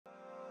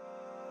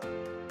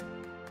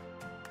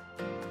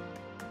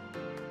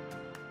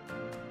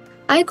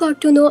I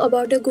got to know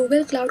about the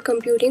Google Cloud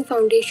Computing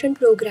Foundation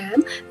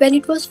program when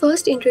it was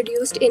first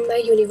introduced in my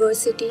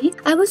university.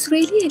 I was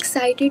really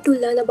excited to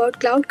learn about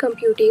cloud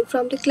computing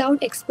from the cloud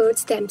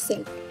experts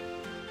themselves.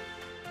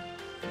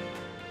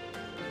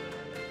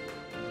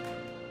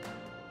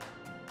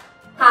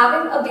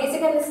 Having a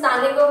basic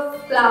understanding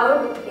of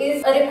cloud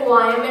is a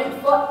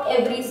requirement for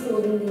every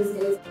student these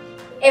days.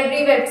 Every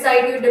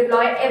website you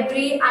deploy,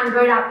 every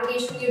Android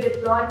application you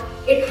deploy,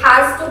 it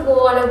has to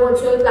go on a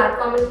virtual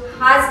platform, it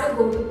has to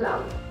go to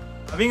cloud.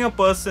 Having a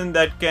person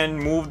that can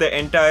move the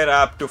entire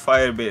app to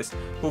Firebase,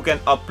 who can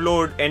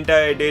upload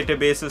entire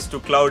databases to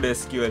Cloud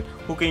SQL,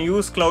 who can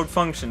use cloud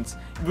functions,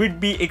 would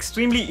be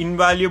extremely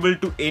invaluable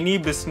to any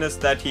business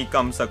that he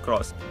comes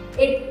across.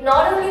 It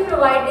not only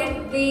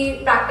provided the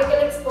practical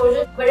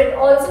exposure, but it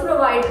also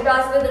provided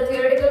us with the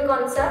theoretical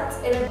concepts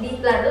in a deep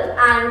level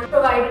and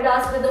provided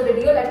us with the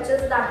video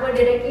lectures that were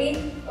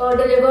directly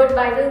delivered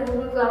by the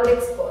Google Cloud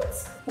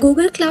experts.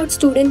 Google Cloud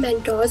student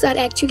mentors are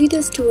actually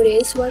the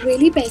students who are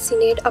really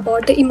passionate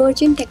about the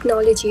emerging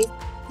technologies.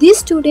 These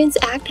students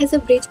act as a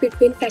bridge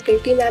between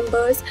faculty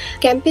members,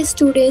 campus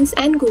students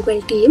and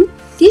Google team.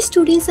 These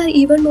students are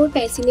even more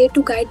passionate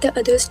to guide the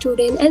other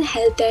students and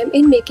help them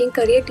in making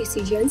career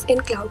decisions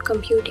in cloud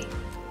computing.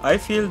 I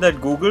feel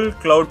that Google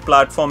Cloud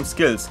Platform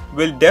skills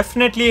will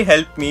definitely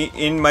help me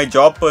in my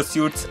job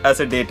pursuits as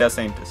a data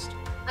scientist.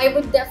 I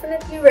would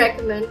definitely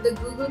recommend the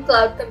Google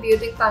Cloud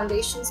Computing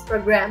Foundations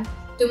program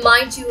to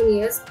my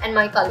juniors and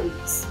my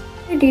colleagues.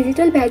 The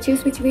digital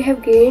badges which we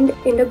have gained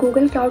in the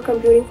Google Cloud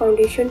Computing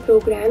Foundation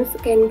programs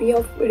can be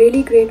of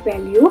really great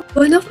value.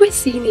 One of my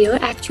seniors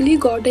actually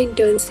got the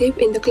internship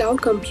in the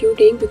cloud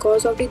computing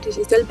because of the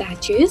digital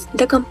badges.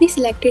 The company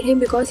selected him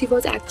because he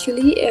was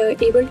actually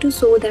able to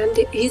show them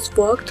his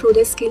work through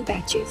the skill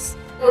badges.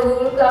 The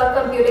Google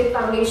Cloud Computing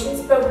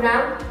Foundations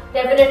program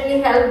definitely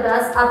helped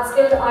us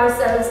upskill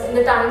ourselves in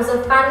the times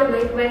of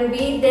pandemic when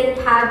we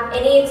didn't have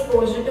any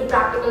exposure to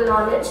practical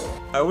knowledge.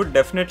 I would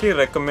definitely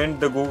recommend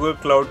the Google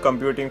Cloud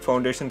Computing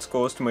Foundations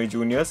course to my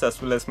juniors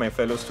as well as my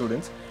fellow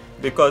students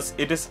because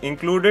it is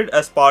included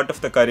as part of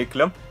the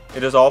curriculum.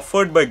 It is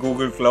offered by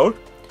Google Cloud.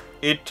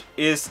 It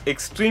is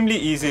extremely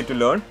easy to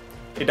learn.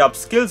 It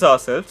upskills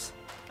ourselves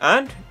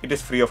and it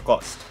is free of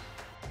cost.